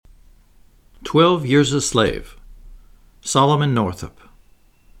12 Years a Slave, Solomon Northup,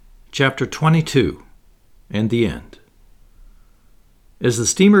 Chapter 22, and the End. As the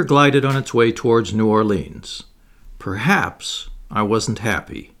steamer glided on its way towards New Orleans, perhaps I wasn't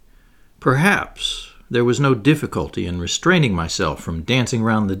happy. Perhaps there was no difficulty in restraining myself from dancing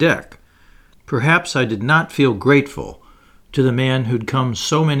round the deck. Perhaps I did not feel grateful to the man who'd come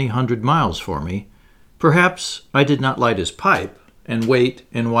so many 100 miles for me. Perhaps I did not light his pipe and wait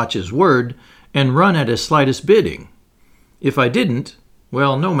and watch his word and run at his slightest bidding. If I didn't,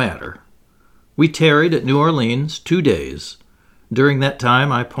 well, no matter. We tarried at New Orleans 2 days. During that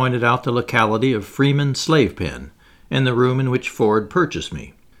time I pointed out the locality of Freeman's slave pen and the room in which Ford purchased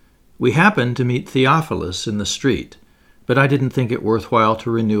me. We happened to meet Theophilus in the street, but I didn't think it worthwhile to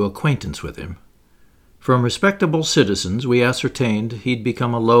renew acquaintance with him. From respectable citizens we ascertained he'd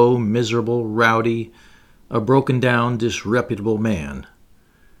become a low, miserable, rowdy, a broken-down, disreputable man.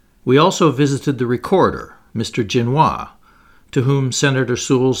 We also visited the recorder, Mr. Genois, to whom Senator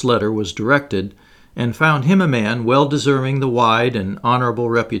Sewell's letter was directed, and found him a man well deserving the wide and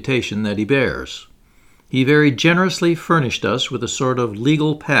honorable reputation that he bears. He very generously furnished us with a sort of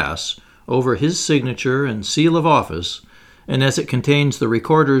legal pass over his signature and seal of office, and as it contains the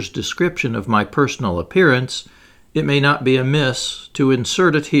recorder's description of my personal appearance, it may not be amiss to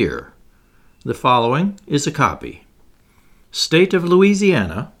insert it here. The following is a copy. State of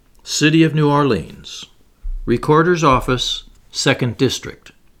Louisiana, City of New Orleans, Recorder's Office, 2nd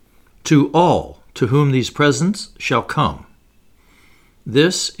District. To all to whom these presents shall come.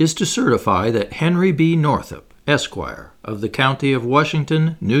 This is to certify that Henry B. Northup, Esquire, of the County of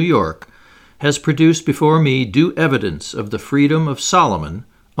Washington, New York, has produced before me due evidence of the freedom of Solomon,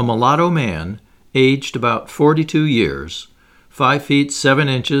 a mulatto man, aged about 42 years, 5 feet 7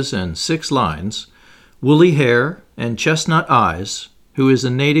 inches and 6 lines, woolly hair and chestnut eyes, who is a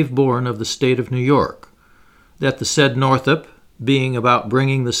native born of the state of New York, that the said Northup, being about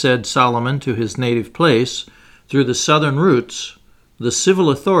bringing the said Solomon to his native place through the southern routes, the civil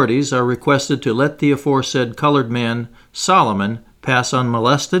authorities are requested to let the aforesaid colored man Solomon pass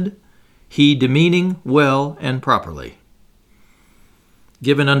unmolested, he demeaning well and properly.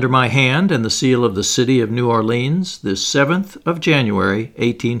 Given under my hand and the seal of the City of New Orleans this 7th of January,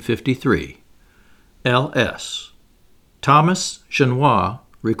 1853. L.S. Thomas Genois,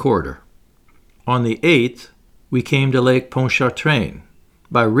 Recorder. On the 8th, we came to Lake Pontchartrain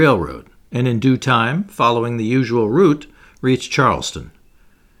by railroad, and in due time, following the usual route, reached Charleston.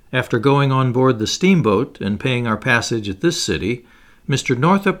 After going on board the steamboat and paying our passage at this city, Mr.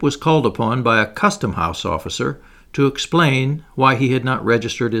 Northup was called upon by a custom-house officer to explain why he had not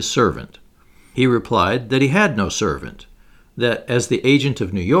registered his servant. He replied that he had no servant, that as the agent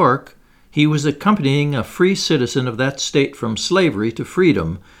of New York, he was accompanying a free citizen of that state from slavery to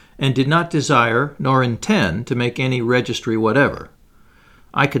freedom, and did not desire nor intend to make any registry whatever.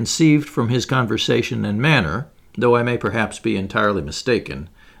 I conceived from his conversation and manner, though I may perhaps be entirely mistaken,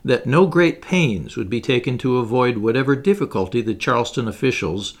 that no great pains would be taken to avoid whatever difficulty the Charleston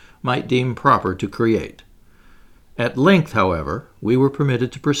officials might deem proper to create. At length, however, we were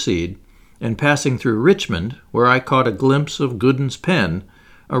permitted to proceed, and passing through Richmond, where I caught a glimpse of Gooden's pen,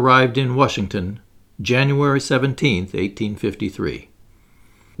 arrived in Washington, January 17, 1853.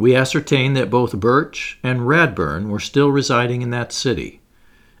 We ascertained that both Burch and Radburn were still residing in that city.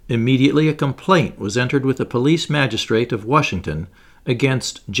 Immediately a complaint was entered with the police magistrate of Washington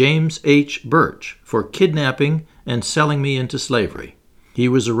against James H. Burch for kidnapping and selling me into slavery. He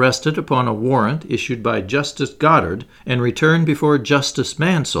was arrested upon a warrant issued by Justice Goddard and returned before Justice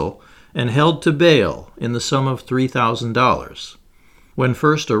Mansell and held to bail in the sum of $3,000. When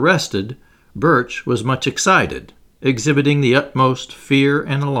first arrested, Burch was much excited, exhibiting the utmost fear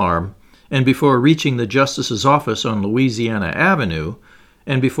and alarm, and before reaching the justice's office on Louisiana Avenue,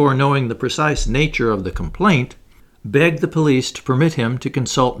 and before knowing the precise nature of the complaint, begged the police to permit him to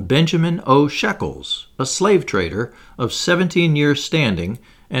consult Benjamin O. Shekels, a slave trader of 17 years' standing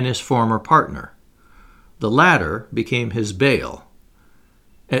and his former partner. The latter became his bail.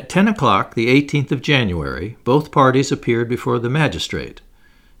 At 10 o'clock, the 18th of January, both parties appeared before the magistrate.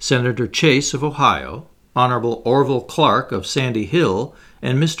 Senator Chase of Ohio, Honorable Orville Clark of Sandy Hill,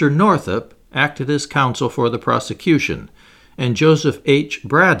 and Mr. Northup acted as counsel for the prosecution, and Joseph H.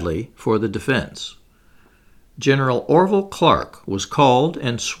 Bradley for the defense. General Orville Clark was called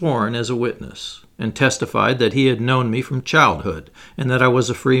and sworn as a witness, and testified that he had known me from childhood, and that I was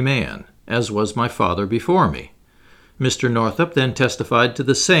a free man, as was my father before me. Mr. Northup then testified to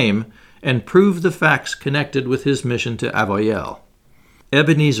the same, and proved the facts connected with his mission to Avoyelles.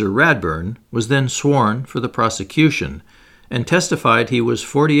 Ebenezer Radburn was then sworn for the prosecution, and testified he was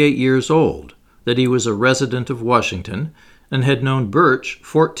 48 years old, that he was a resident of Washington and had known Burch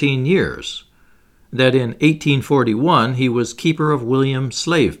 14 years, that in 1841 he was keeper of William's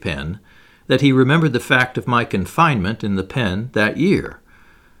slave pen, that he remembered the fact of my confinement in the pen that year.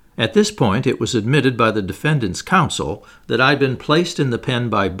 At this point it was admitted by the defendant's counsel that I'd been placed in the pen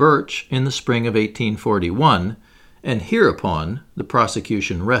by Burch in the spring of 1841, and hereupon the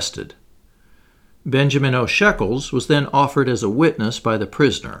prosecution rested. Benjamin O. Shekels was then offered as a witness by the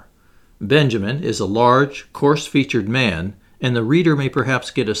prisoner. Benjamin is a large, coarse-featured man, and the reader may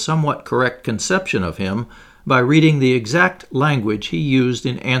perhaps get a somewhat correct conception of him by reading the exact language he used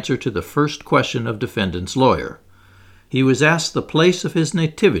in answer to the first question of defendant's lawyer. He was asked the place of his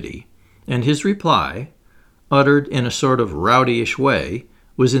nativity, and his reply, uttered in a sort of rowdyish way,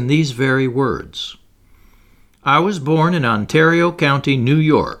 was in these very words: "I was born in Ontario County, New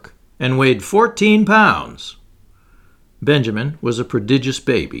York, and weighed 14 pounds. Benjamin was a prodigious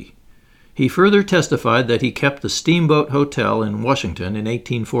baby. He further testified that he kept the Steamboat Hotel in Washington in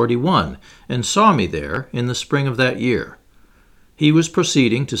 1841 and saw me there in the spring of that year. He was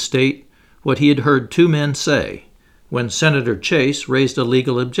proceeding to state what he had heard two men say, when Senator Chase raised a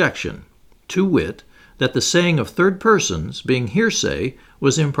legal objection, to wit, that the saying of third persons, being hearsay,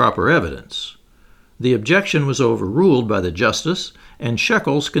 was improper evidence. The objection was overruled by the justice, and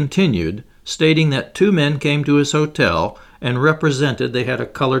Shekels continued, stating that two men came to his hotel and represented they had a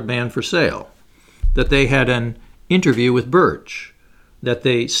colored man for sale, that they had an interview with Burch, that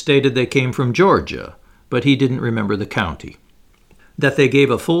they stated they came from Georgia, but he didn't remember the county, that they gave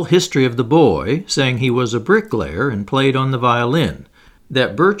a full history of the boy, saying he was a bricklayer and played on the violin,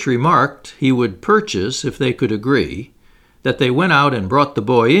 that Burch remarked he would purchase if they could agree, that they went out and brought the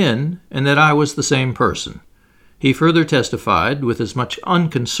boy in, and that I was the same person. He further testified, with as much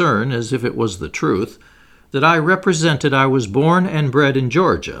unconcern as if it was the truth, that I represented I was born and bred in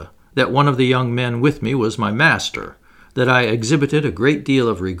Georgia, that one of the young men with me was my master, that I exhibited a great deal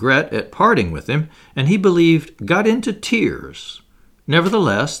of regret at parting with him, and he believed got into tears.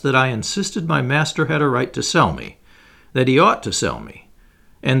 Nevertheless, that I insisted my master had a right to sell me, that he ought to sell me,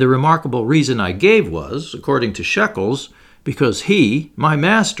 and the remarkable reason I gave was, according to Shekels, because he, my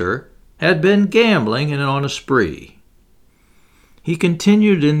master, had been gambling and on a spree. He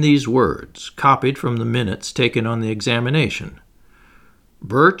continued in these words, copied from the minutes taken on the examination.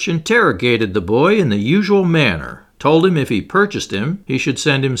 Burch interrogated the boy in the usual manner, told him if he purchased him, he should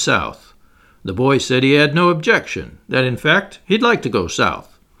send him south. The boy said he had no objection, that in fact he'd like to go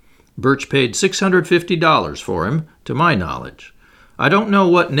south. Burch paid $650 for him, to my knowledge. I don't know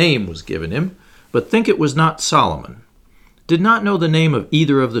what name was given him, but think it was not Solomon. Did not know the name of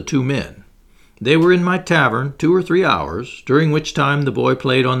either of the two men. They were in my tavern 2 or 3 hours, during which time the boy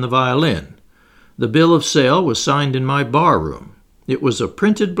played on the violin. The bill of sale was signed in my bar room. It was a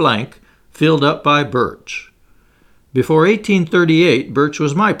printed blank, filled up by Burch. Before 1838, Burch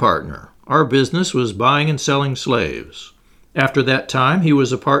was my partner. Our business was buying and selling slaves. After that time, he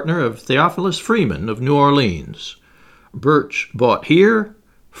was a partner of Theophilus Freeman of New Orleans. Burch bought here,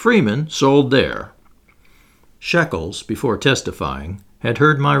 Freeman sold there. Shekels, before testifying, had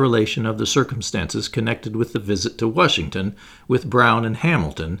heard my relation of the circumstances connected with the visit to Washington with Brown and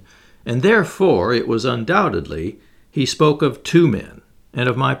Hamilton, and therefore it was undoubtedly he spoke of two men, and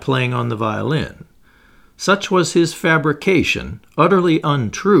of my playing on the violin. Such was his fabrication, utterly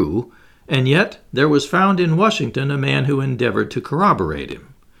untrue, and yet there was found in Washington a man who endeavored to corroborate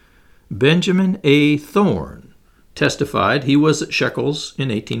him. Benjamin A. Thorn testified he was at Shekels in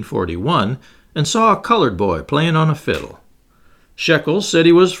 1841 and saw a colored boy playing on a fiddle. Shekels said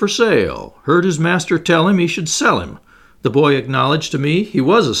he was for sale, heard his master tell him he should sell him. The boy acknowledged to me he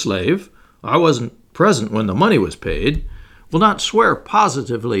was a slave. I wasn't present when the money was paid. Will not swear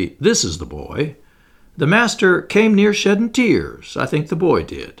positively this is the boy. The master came near shedding tears. I think the boy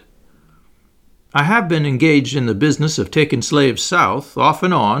did. I have been engaged in the business of taking slaves south, off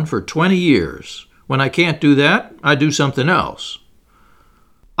and on, for 20 years. When I can't do that, I do something else.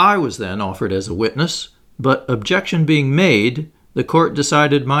 I was then offered as a witness, but objection being made, the court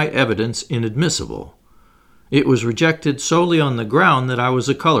decided my evidence inadmissible. It was rejected solely on the ground that I was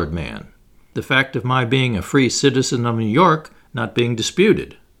a colored man, the fact of my being a free citizen of New York not being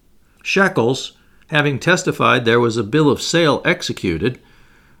disputed. Shekels, having testified there was a bill of sale executed,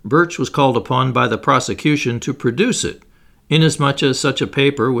 Burch was called upon by the prosecution to produce it, inasmuch as such a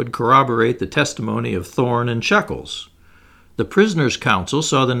paper would corroborate the testimony of Thorn and Shekels. The prisoner's counsel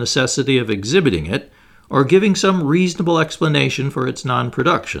saw the necessity of exhibiting it, or giving some reasonable explanation for its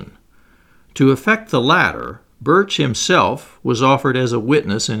non-production. To effect the latter, Burch himself was offered as a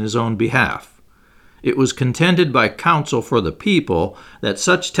witness in his own behalf. it was contended by counsel for the people that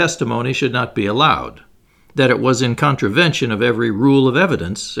such testimony should not be allowed, that it was in contravention of every rule of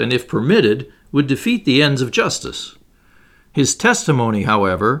evidence, and if permitted, would defeat the ends of justice. His testimony,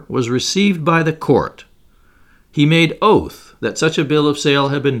 however, was received by the court. He made oath that such a bill of sale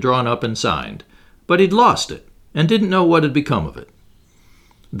had been drawn up and signed, but he'd lost it and didn't know what had become of it.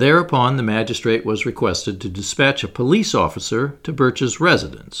 Thereupon the magistrate was requested to dispatch a police officer to Burch's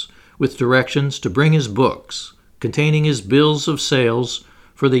residence, with directions to bring his books, containing his bills of sales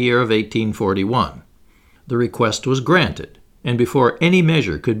for the year of 1841. The request was granted, and before any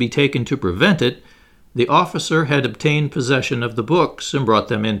measure could be taken to prevent it, the officer had obtained possession of the books and brought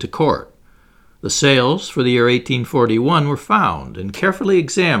them into court. The sales for the year 1841 were found and carefully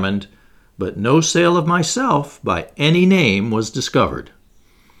examined, but no sale of myself by any name was discovered.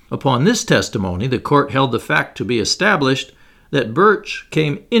 Upon this testimony, the court held the fact to be established that Burch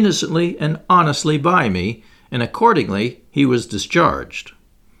came innocently and honestly by me, and accordingly he was discharged.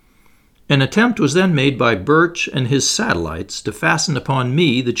 An attempt was then made by Burch and his satellites to fasten upon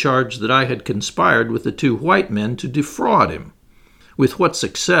me the charge that I had conspired with the two white men to defraud him. With what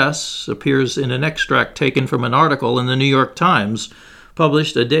success appears in an extract taken from an article in the New York Times,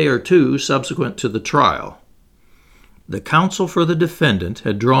 published a day or two subsequent to the trial. The counsel for the defendant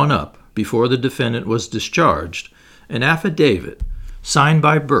had drawn up, before the defendant was discharged, an affidavit signed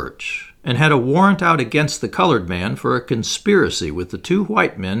by Burch, and had a warrant out against the colored man for a conspiracy with the two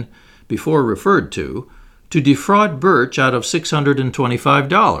white men before referred to defraud Burch out of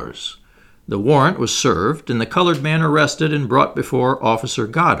 $625. The warrant was served, and the colored man arrested and brought before Officer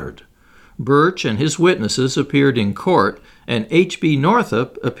Goddard. Burch and his witnesses appeared in court, and H.B.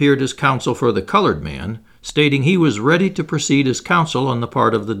 Northup appeared as counsel for the colored man, stating he was ready to proceed as counsel on the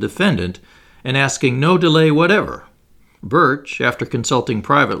part of the defendant, and asking no delay whatever. Burch, after consulting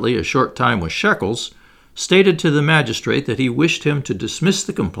privately a short time with Shekels, stated to the magistrate that he wished him to dismiss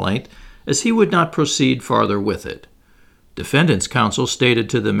the complaint, as he would not proceed farther with it. Defendant's counsel stated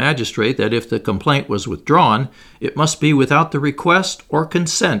to the magistrate that if the complaint was withdrawn, it must be without the request or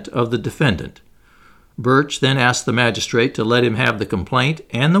consent of the defendant. Burch then asked the magistrate to let him have the complaint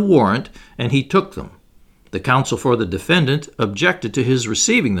and the warrant, and he took them. The counsel for the defendant objected to his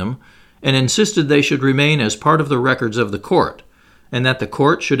receiving them and insisted they should remain as part of the records of the court, and that the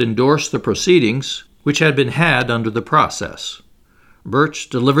court should endorse the proceedings which had been had under the process. Burch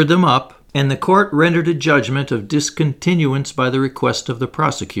delivered them up, and the court rendered a judgment of discontinuance by the request of the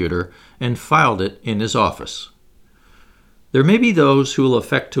prosecutor and filed it in his office. There may be those who will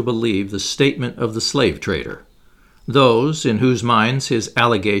affect to believe the statement of the slave trader, those in whose minds his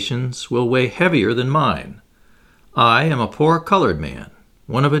allegations will weigh heavier than mine. I am a poor colored man,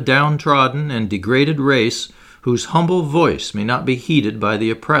 one of a downtrodden and degraded race whose humble voice may not be heeded by the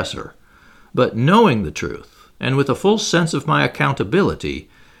oppressor, but knowing the truth, and with a full sense of my accountability,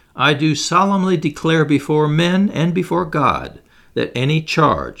 I do solemnly declare before men and before God that any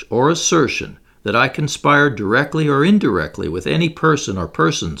charge or assertion that I conspired directly or indirectly with any person or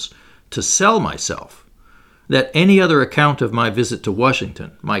persons to sell myself, that any other account of my visit to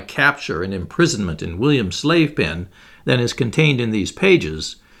Washington, my capture and imprisonment in William's slave pen than is contained in these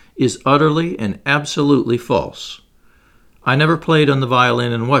pages, is utterly and absolutely false. I never played on the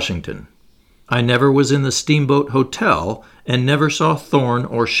violin in Washington. I never was in the Steamboat Hotel and never saw Thorn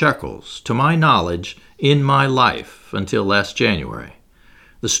or Shekels, to my knowledge, in my life until last January.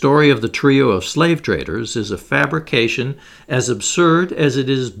 The story of the trio of slave traders is a fabrication as absurd as it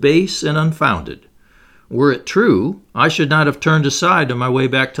is base and unfounded. Were it true, I should not have turned aside on my way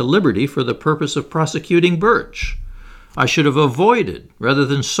back to Liberty for the purpose of prosecuting Burch. I should have avoided rather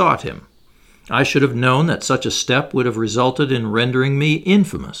than sought him. I should have known that such a step would have resulted in rendering me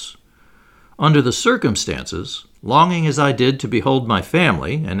infamous. Under the circumstances, longing as I did to behold my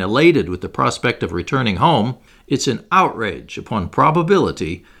family and elated with the prospect of returning home, it's an outrage upon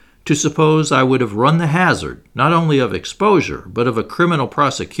probability to suppose I would have run the hazard not only of exposure but of a criminal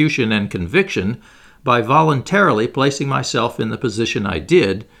prosecution and conviction by voluntarily placing myself in the position I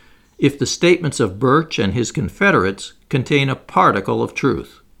did if the statements of Burch and his confederates contain a particle of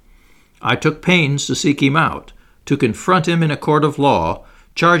truth. I took pains to seek him out, to confront him in a court of law,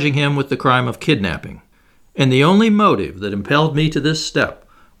 charging him with the crime of kidnapping. And the only motive that impelled me to this step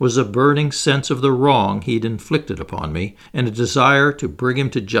was a burning sense of the wrong he'd inflicted upon me and a desire to bring him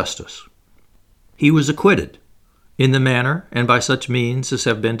to justice. He was acquitted, in the manner and by such means as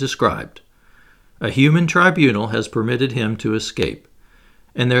have been described. A human tribunal has permitted him to escape,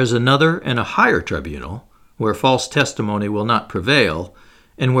 and there is another and a higher tribunal, where false testimony will not prevail,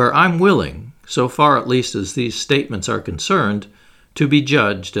 and where I'm willing, so far at least as these statements are concerned, to be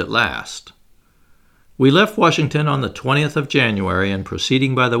judged at last. We left Washington on the 20th of January and,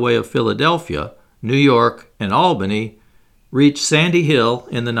 proceeding by the way of Philadelphia, New York, and Albany, reached Sandy Hill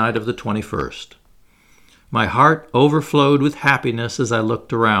in the night of the 21st. My heart overflowed with happiness as I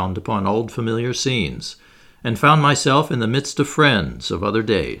looked around upon old familiar scenes, and found myself in the midst of friends of other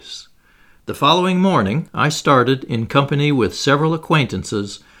days. The following morning I started, in company with several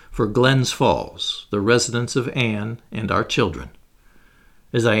acquaintances, for Glens Falls, the residence of Anne and our children.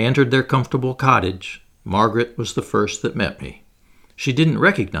 As I entered their comfortable cottage, Margaret was the first that met me. She didn't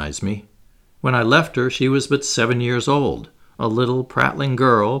recognize me. When I left her, she was but 7 years old, a little prattling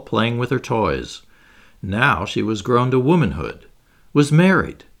girl playing with her toys. Now she was grown to womanhood, was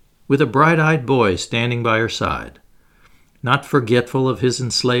married, with a bright-eyed boy standing by her side. Not forgetful of his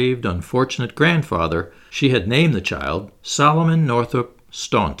enslaved, unfortunate grandfather, she had named the child Solomon Northup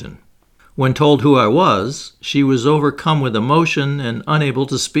Staunton. When told who I was, she was overcome with emotion and unable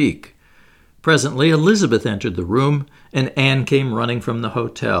to speak. Presently Elizabeth entered the room, and Anne came running from the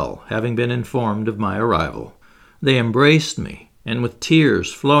hotel, having been informed of my arrival. They embraced me, and with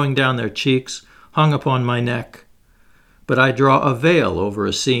tears flowing down their cheeks, hung upon my neck. But I draw a veil over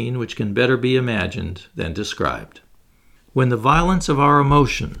a scene which can better be imagined than described. When the violence of our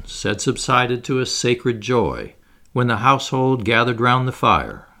emotions had subsided to a sacred joy, when the household gathered round the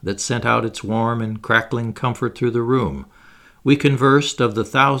fire that sent out its warm and crackling comfort through the room, we conversed of the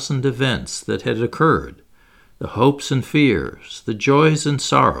 1,000 events that had occurred, the hopes and fears, the joys and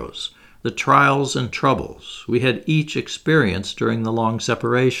sorrows, the trials and troubles we had each experienced during the long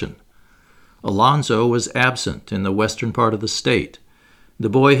separation. Alonzo was absent in the western part of the state. The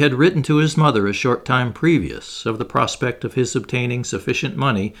boy had written to his mother a short time previous of the prospect of his obtaining sufficient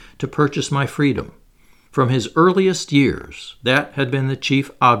money to purchase my freedom. From his earliest years, that had been the chief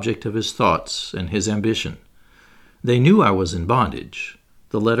object of his thoughts and his ambition. They knew I was in bondage.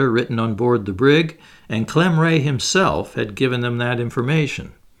 The letter written on board the brig, and Clem Ray himself had given them that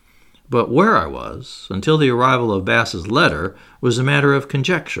information. But where I was, until the arrival of Bass's letter, was a matter of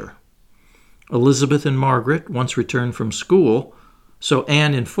conjecture. Elizabeth and Margaret once returned from school, so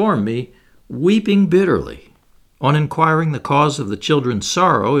Anne informed me, weeping bitterly. On inquiring the cause of the children's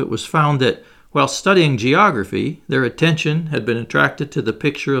sorrow, it was found that, while studying geography, their attention had been attracted to the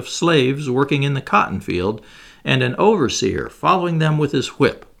picture of slaves working in the cotton field and an overseer following them with his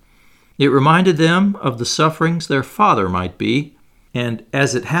whip. It reminded them of the sufferings their father might be, and,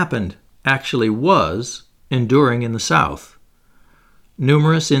 as it happened, actually was, enduring in the South.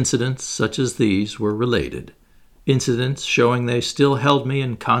 Numerous incidents such as these were related, incidents showing they still held me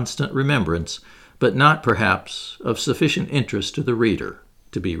in constant remembrance, but not, perhaps, of sufficient interest to the reader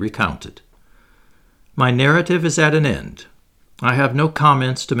to be recounted. My narrative is at an end. I have no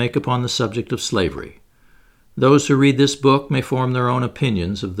comments to make upon the subject of slavery. Those who read this book may form their own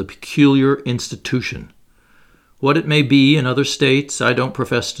opinions of the peculiar institution. What it may be in other states, I don't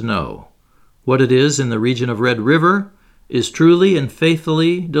profess to know. What it is in the region of Red River is truly and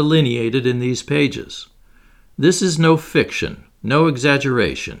faithfully delineated in these pages. This is no fiction, no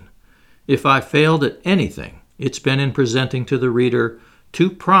exaggeration. If I failed at anything, it's been in presenting to the reader too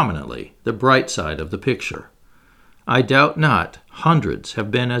prominently the bright side of the picture. I doubt not hundreds have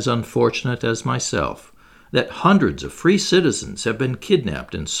been as unfortunate as myself, that hundreds of free citizens have been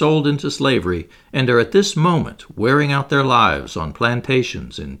kidnapped and sold into slavery and are at this moment wearing out their lives on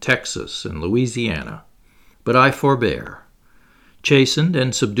plantations in Texas and Louisiana. But I forbear, chastened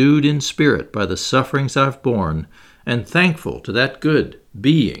and subdued in spirit by the sufferings I've borne, and thankful to that good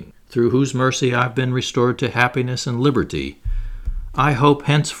Being through whose mercy I've been restored to happiness and liberty. I hope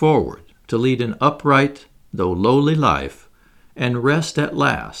henceforward to lead an upright, though lowly life, and rest at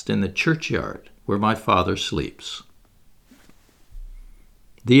last in the churchyard where my father sleeps.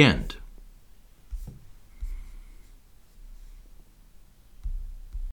 The end.